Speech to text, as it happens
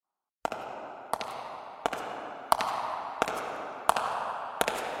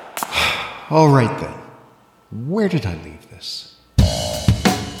All right then. Where did I leave this?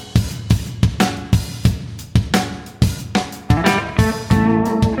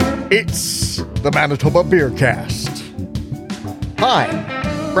 It's the Manitoba Beercast.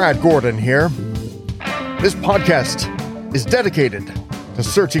 Hi, Brad Gordon here. This podcast is dedicated to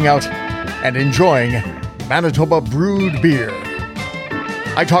searching out and enjoying Manitoba brewed beer.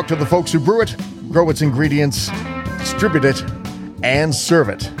 I talk to the folks who brew it, grow its ingredients, distribute it, and serve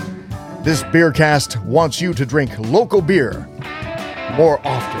it. This Beercast wants you to drink local beer more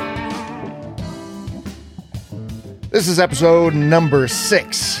often. This is episode number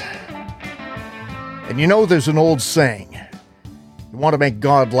 6. And you know there's an old saying, you want to make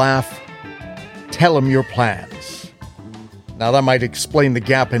God laugh, tell him your plans. Now that might explain the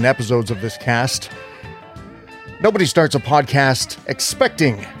gap in episodes of this cast. Nobody starts a podcast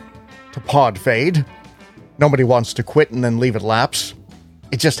expecting to pod fade. Nobody wants to quit and then leave it lapse.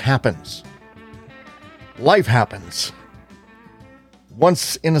 It just happens. Life happens.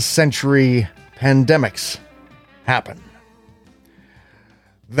 Once in a century pandemics happen.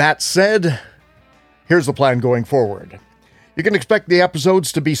 That said, here's the plan going forward. You can expect the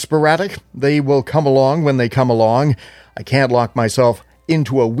episodes to be sporadic. They will come along when they come along. I can't lock myself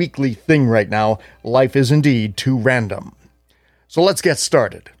into a weekly thing right now. Life is indeed too random. So let's get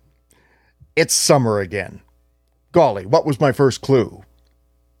started. It's summer again. Golly, what was my first clue?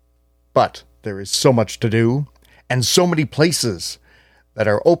 But there is so much to do, and so many places that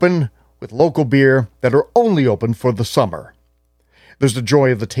are open with local beer that are only open for the summer. There's the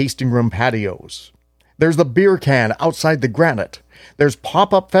joy of the tasting room patios. There's the beer can outside the granite. There's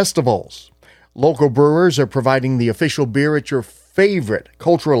pop-up festivals. Local brewers are providing the official beer at your favorite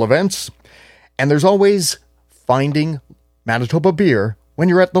cultural events. And there's always finding Manitoba beer when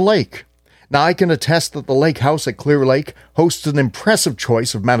you're at the lake. Now, I can attest that the Lake House at Clear Lake hosts an impressive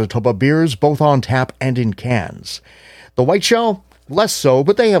choice of Manitoba beers, both on tap and in cans. The White Shell, less so,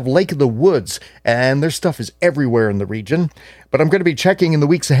 but they have Lake of the Woods, and their stuff is everywhere in the region. But I'm going to be checking in the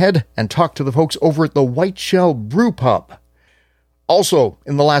weeks ahead and talk to the folks over at the White Shell Brew Pub. Also,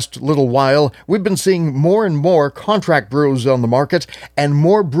 in the last little while, we've been seeing more and more contract brews on the market and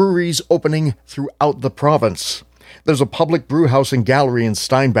more breweries opening throughout the province. There's a public brew house and gallery in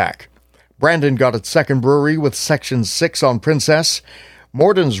Steinbach. Brandon got its second brewery with Section 6 on Princess.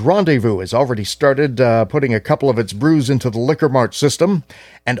 Morden's Rendezvous has already started putting a couple of its brews into the Liquor Mart system,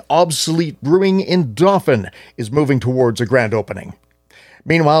 and Obsolete Brewing in Dauphin is moving towards a grand opening.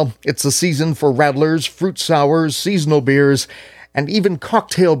 Meanwhile, it's the season for radlers, fruit sours, seasonal beers, and even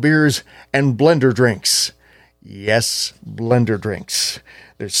cocktail beers and blender drinks. Yes, blender drinks.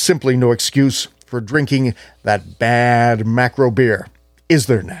 There's simply no excuse for drinking that bad macro beer, is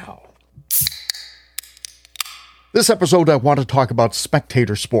there now? This episode, I want to talk about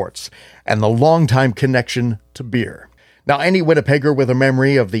spectator sports and the long-time connection to beer. Now, any Winnipegger with a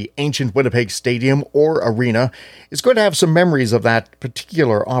memory of the ancient Winnipeg Stadium or arena is going to have some memories of that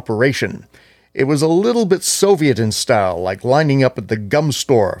particular operation. It was a little bit Soviet in style, like lining up at the gum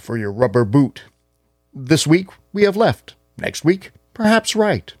store for your rubber boot. This week, we have left. Next week, perhaps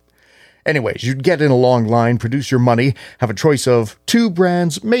right. Anyways, you'd get in a long line, produce your money, have a choice of 2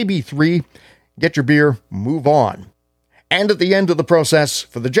 brands, maybe 3, get your beer, move on. And at the end of the process,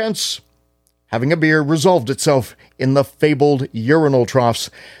 for the gents, having a beer resolved itself in the fabled urinal troughs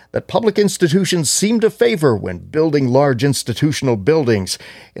that public institutions seem to favor when building large institutional buildings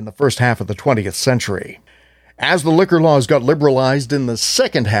in the first half of the 20th century. As the liquor laws got liberalized in the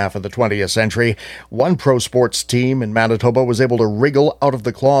second half of the 20th century, one pro sports team in Manitoba was able to wriggle out of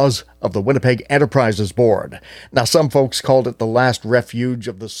the claws of the Winnipeg Enterprises Board. Now, some folks called it the last refuge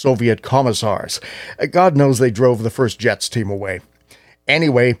of the Soviet commissars. God knows they drove the first Jets team away.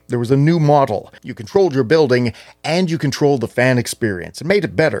 Anyway, there was a new model. You controlled your building, and you controlled the fan experience. It made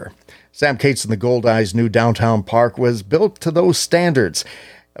it better. Sam Cates and the Goldeyes' new downtown park was built to those standards.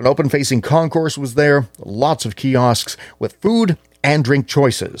 An open-facing concourse was there, lots of kiosks with food and drink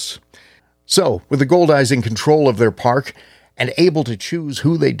choices. So, with the Goldeyes in control of their park and able to choose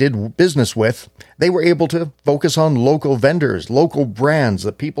who they did business with, they were able to focus on local vendors, local brands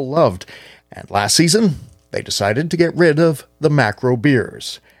that people loved. And last season, they decided to get rid of the macro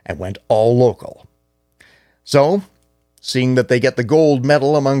beers and went all local. So, seeing that they get the gold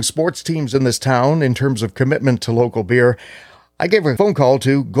medal among sports teams in this town in terms of commitment to local beer, I gave a phone call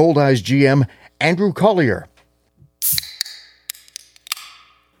to Goldeyes GM Andrew Collier.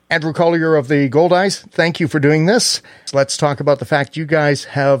 Andrew Collier of the Goldeyes, thank you for doing this. Let's talk about the fact you guys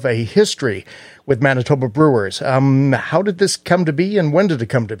have a history with Manitoba brewers. How did this come to be, and when did it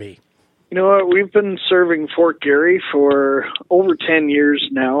come to be? You know what? We've been serving Fort Garry for over 10 years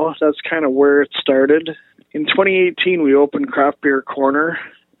now. That's kind of where it started. In 2018, we opened Craft Beer Corner,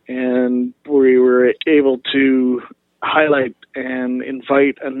 and we were able to highlight and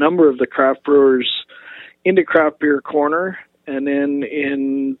invite a number of the craft brewers into Craft Beer Corner. And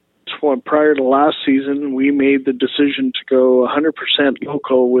then prior to last season, we made the decision to go 100%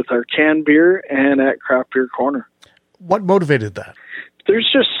 local with our canned beer and at Craft Beer Corner. What motivated that? There's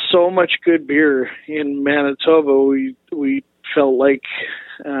just so much good beer in Manitoba. We felt like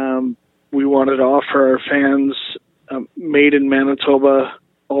we wanted to offer our fans made in Manitoba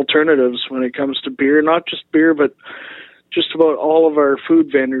alternatives when it comes to beer. Not just beer, but just about all of our food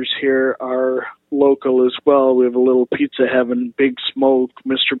vendors here are local as well. We have a little Pizza Heaven, Big Smoke,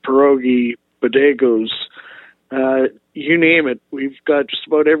 Mr. Pierogi, Bodego's, you name it. We've got just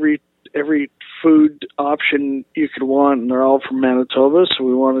about every food option you could want, and they're all from Manitoba, so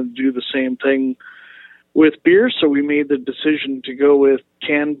we wanted to do the same thing with beer, so we made the decision to go with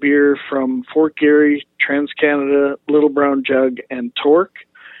canned beer from Fort Garry, TransCanada, Little Brown Jug, and Torque.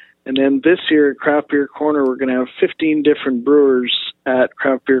 And then this year at Craft Beer Corner, we're going to have 15 different brewers at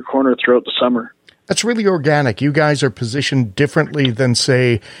Craft Beer Corner throughout the summer. That's really organic. You guys are positioned differently than,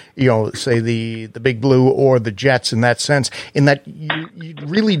 say the Big Blue or the Jets in that sense, in that you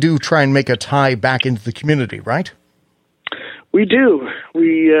really do try and make a tie back into the community, right? We do.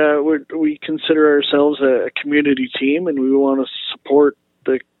 We consider ourselves a community team, and we want to support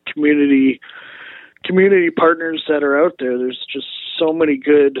the community partners that are out there. There's just so many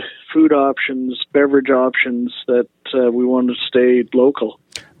good food options, beverage options that we want to stay local.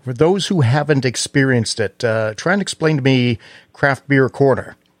 For those who haven't experienced it, try and explain to me Craft Beer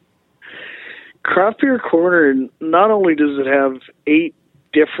Corner. Craft Beer Corner, not only does it have 8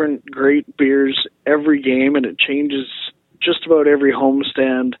 different great beers every game, and it changes just about every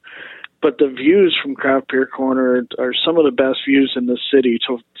homestand, but the views from Craft Beer Corner are some of the best views in the city.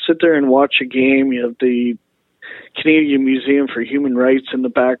 To sit there and watch a game, you have the Canadian Museum for Human Rights in the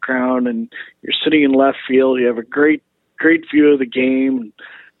background, and you're sitting in left field. You have a great view of the game.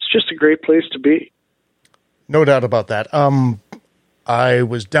 It's just a great place to be. No doubt about that. I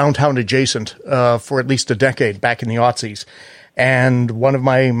was downtown adjacent for at least a decade back in the aughtsies. And one of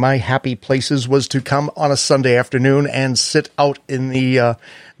my happy places was to come on a Sunday afternoon and sit out in the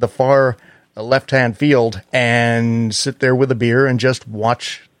far left-hand field and sit there with a beer and just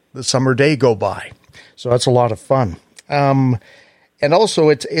watch the summer day go by. So that's a lot of fun. And also,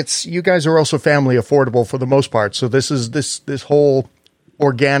 it's you guys are also family affordable for the most part. So this is this whole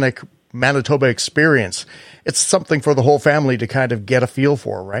organic Manitoba experience. It's something for the whole family to kind of get a feel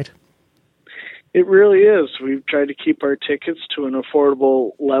for, right? It really is. We've tried to keep our tickets to an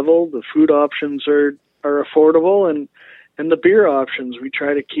affordable level. The food options are affordable, and the beer options, we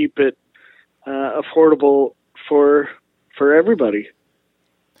try to keep it affordable for everybody.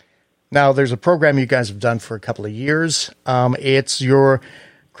 Now, there's a program you guys have done for a couple of years. It's your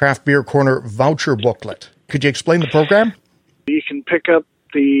Craft Beer Corner voucher booklet. Could you explain the program? You can pick up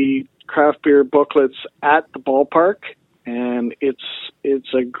the craft beer booklets at the ballpark, and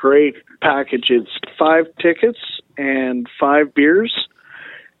it's a great package. It's 5 tickets and 5 beers,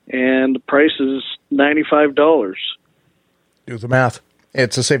 and the price is $95. Do the math.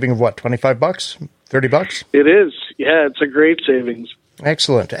 It's a saving of what, $25, $30? It is. Yeah, it's a great savings.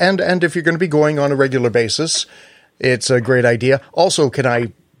 Excellent. And if you're going to be going on a regular basis, it's a great idea. Also, can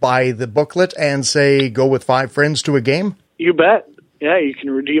I buy the booklet and say go with 5 friends to a game? You bet. Yeah, you can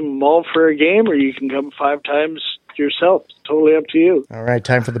redeem them all for a game, or you can come 5 times yourself. It's totally up to you. All right,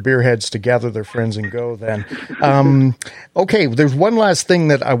 time for the beer heads to gather their friends and go then. Okay, there's one last thing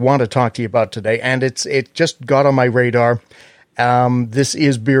that I want to talk to you about today, and it just got on my radar. This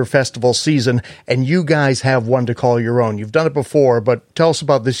is beer festival season, and you guys have one to call your own. You've done it before, but tell us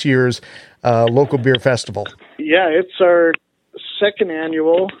about this year's local beer festival. Yeah, it's our 2nd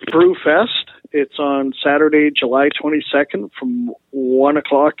annual Brew Fest. It's on Saturday, July 22nd from 1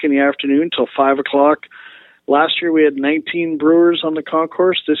 o'clock in the afternoon till 5 o'clock. Last year we had 19 brewers on the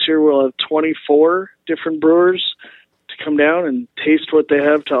concourse. This year we'll have 24 different brewers to come down and taste what they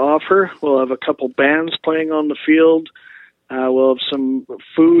have to offer. We'll have a couple bands playing on the field. We'll have some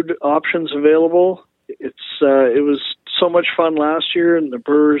food options available. It was so much fun last year, and the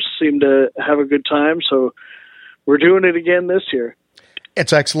brewers seemed to have a good time, so we're doing it again this year.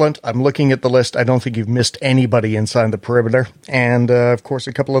 It's excellent. I'm looking at the list. I don't think you've missed anybody inside the perimeter. And, of course,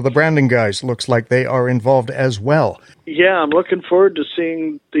 a couple of the Brandon guys. Looks like they are involved as well. Yeah, I'm looking forward to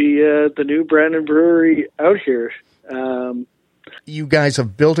seeing the new Brandon Brewery out here. You guys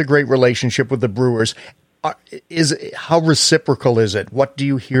have built a great relationship with the brewers. How reciprocal is it? What do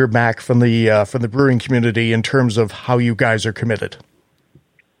you hear back from the brewing community in terms of how you guys are committed?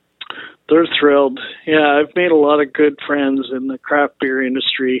 They're thrilled. Yeah, I've made a lot of good friends in the craft beer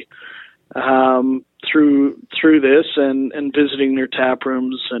industry through this and visiting their tap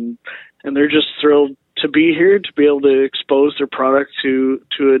rooms, and they're just thrilled to be here, to be able to expose their product to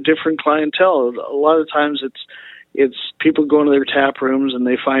a different clientele. A lot of times it's people going to their tap rooms and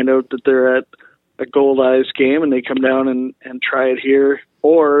they find out that they're at a Gold Eyes game and they come down and try it here,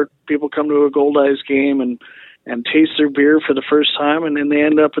 or people come to a Gold Eyes game and taste their beer for the first time, and then they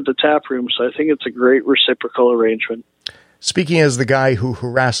end up at the tap room. So I think it's a great reciprocal arrangement. Speaking as the guy who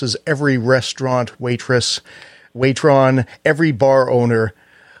harasses every restaurant waitress, waitron, every bar owner,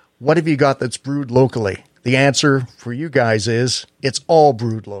 what have you got that's brewed locally? The answer for you guys is it's all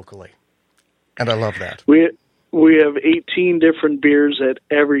brewed locally. And I love that. We have 18 different beers at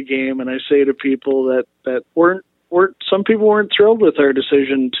every game, and I say to people that some people weren't thrilled with our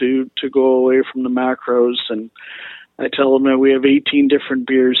decision to go away from the macros, and I tell them that we have 18 different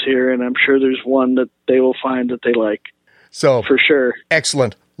beers here, and I'm sure there's one that they will find that they like. So for sure.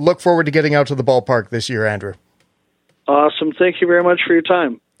 Excellent. Look forward to getting out to the ballpark this year, Andrew. Awesome. Thank you very much for your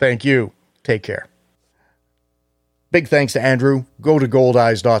time. Thank you. Take care. Big thanks to Andrew. Go to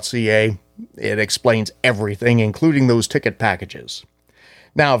goldeyes.ca. It explains everything, including those ticket packages.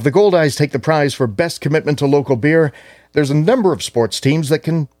 Now, if the Gold Eyes take the prize for best commitment to local beer, there's a number of sports teams that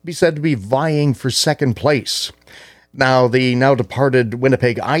can be said to be vying for second place. Now, the now departed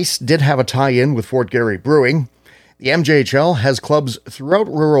Winnipeg Ice did have a tie-in with Fort Garry Brewing. The MJHL has clubs throughout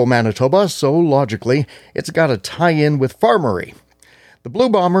rural Manitoba, so logically, it's got a tie-in with Farmery. The Blue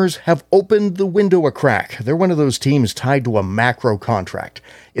Bombers have opened the window a crack. They're one of those teams tied to a macro contract.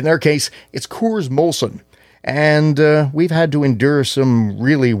 In their case, it's Coors Molson. And we've had to endure some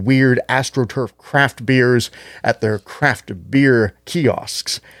really weird AstroTurf craft beers at their craft beer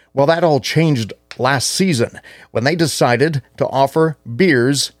kiosks. Well, that all changed last season when they decided to offer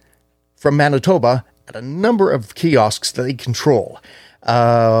beers from Manitoba at a number of kiosks that they control.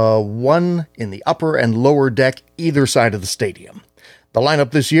 One in the upper and lower deck, either side of the stadium. The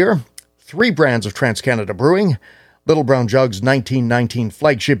lineup this year, 3 brands of TransCanada Brewing, Little Brown Jug's 1919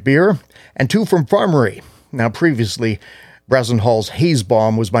 flagship beer, and 2 from Farmery. Now, previously, Brazenhall's Haze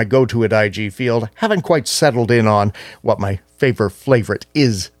Bomb was my go-to at IG Field. Haven't quite settled in on what my favorite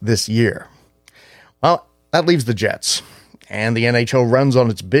is this year. Well, that leaves the Jets. And the NHL runs on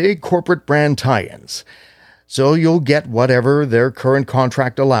its big corporate brand tie-ins. So you'll get whatever their current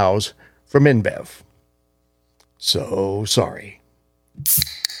contract allows from InBev. So sorry.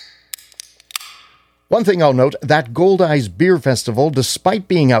 One thing I'll note, that Gold Eyes Beer Festival, despite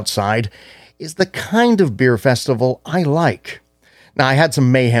being outside, is the kind of beer festival I like. Now, I had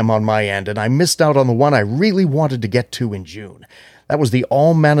some mayhem on my end, and I missed out on the one I really wanted to get to in June. That was the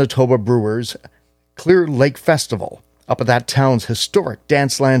All Manitoba Brewers Clear Lake Festival, up at that town's historic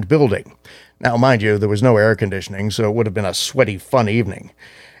Danceland building. Now, mind you, there was no air conditioning, so it would have been a sweaty, fun evening.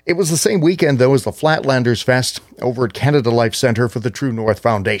 It was the same weekend, though, as the Flatlanders Fest over at Canada Life Centre for the True North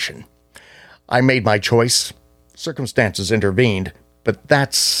Foundation. I made my choice. Circumstances intervened, but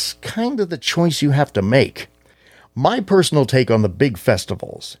that's kind of the choice you have to make. My personal take on the big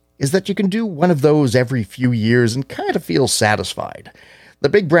festivals is that you can do one of those every few years and kind of feel satisfied. The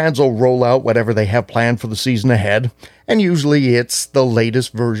big brands will roll out whatever they have planned for the season ahead, and usually it's the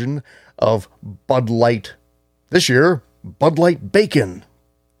latest version of Bud Light. This year, Bud Light Bacon.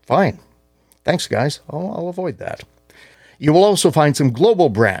 Fine. Thanks, guys. I'll avoid that. You will also find some global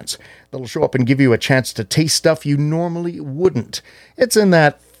brands that'll show up and give you a chance to taste stuff you normally wouldn't. It's in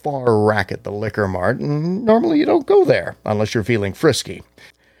that far rack at the liquor mart, and normally you don't go there unless you're feeling frisky.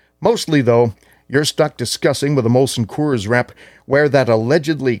 Mostly, though, you're stuck discussing with a Molson Coors rep where that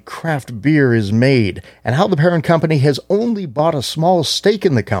allegedly craft beer is made, and how the parent company has only bought a small stake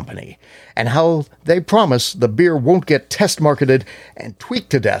in the company, and how they promise the beer won't get test marketed and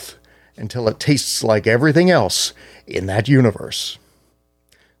tweaked to death until it tastes like everything else in that universe.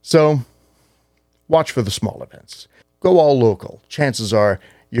 So, watch for the small events. Go all local. Chances are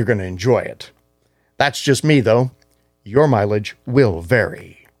you're going to enjoy it. That's just me, though. Your mileage will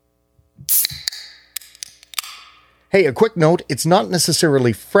vary. Hey, a quick note, it's not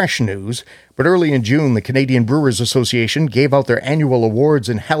necessarily fresh news, but early in June, the Canadian Brewers Association gave out their annual awards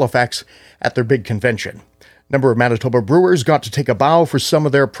in Halifax at their big convention. A number of Manitoba brewers got to take a bow for some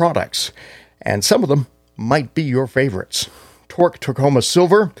of their products, and some of them might be your favorites. Torque took home a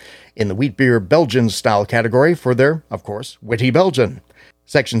silver in the wheat beer Belgian style category for their, of course, Witty Belgian.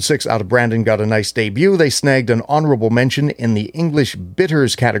 Section 6 out of Brandon got a nice debut. They snagged an honorable mention in the English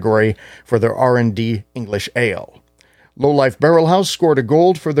Bitters category for their R&D English Ale. Lowlife Barrel House scored a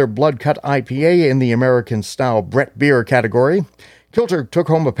gold for their Blood Cut IPA in the American Style Brett Beer category. Kilter took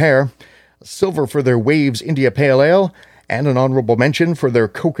home a pair, a silver for their Waves India Pale Ale, and an honorable mention for their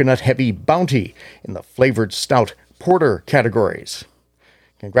Coconut Heavy Bounty in the Flavored Stout Porter categories.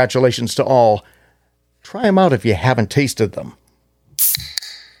 Congratulations to all. Try them out if you haven't tasted them.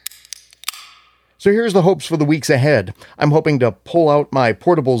 So here's the hopes for the weeks ahead. I'm hoping to pull out my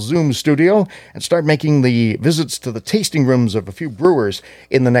portable Zoom studio and start making the visits to the tasting rooms of a few brewers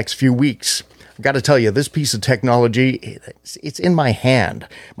in the next few weeks. I've got to tell you, this piece of technology, it's in my hand.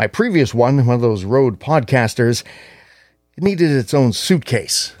 My previous one of those Rode Podcasters, it needed its own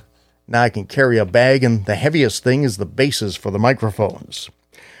suitcase. Now I can carry a bag, and the heaviest thing is the bases for the microphones.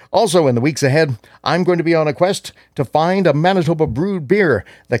 Also, in the weeks ahead, I'm going to be on a quest to find a Manitoba brewed beer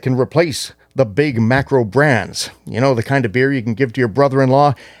that can replace the big macro brands. You know, the kind of beer you can give to your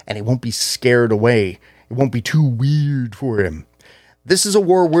brother-in-law and he won't be scared away. It won't be too weird for him. This is a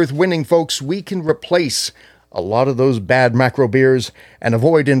war worth winning, folks. We can replace a lot of those bad macro beers and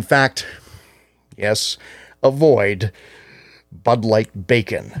avoid, in fact, yes, avoid Bud Light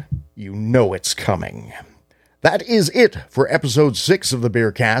Bacon. You know it's coming. That is it for episode 6 of the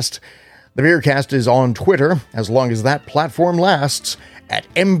Beercast. The Beercast is on Twitter, as long as that platform lasts, at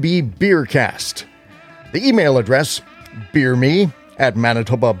MBBeercast. The email address,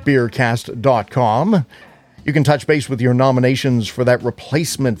 beerme@manitobabeercast.com. You can touch base with your nominations for that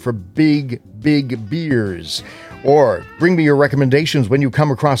replacement for big beers. Or bring me your recommendations when you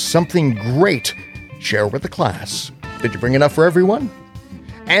come across something great. Share with the class. Did you bring enough for everyone?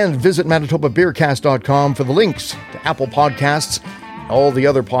 And visit manitobabeercast.com for the links to Apple Podcasts, all the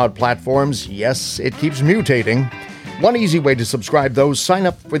other pod platforms. Yes, it keeps mutating. One easy way to subscribe, though, sign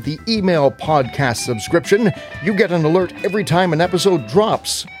up for the email podcast subscription. You get an alert every time an episode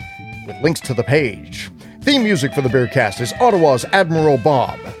drops, with links to the page. Theme music for the Beercast is Ottawa's Admiral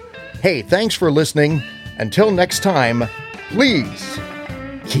Bob. Hey, thanks for listening. Until next time, please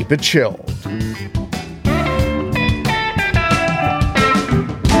keep it chilled.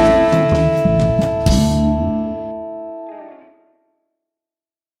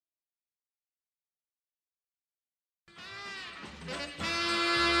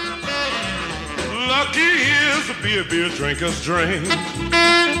 Lucky is a beer drinker's drink.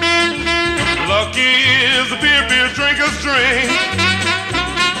 Lucky is a beer drinker's drink.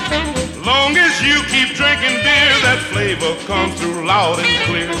 Long as you keep drinking beer, that flavor comes through loud and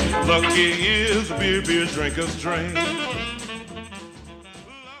clear. Lucky is a beer drinker's drink.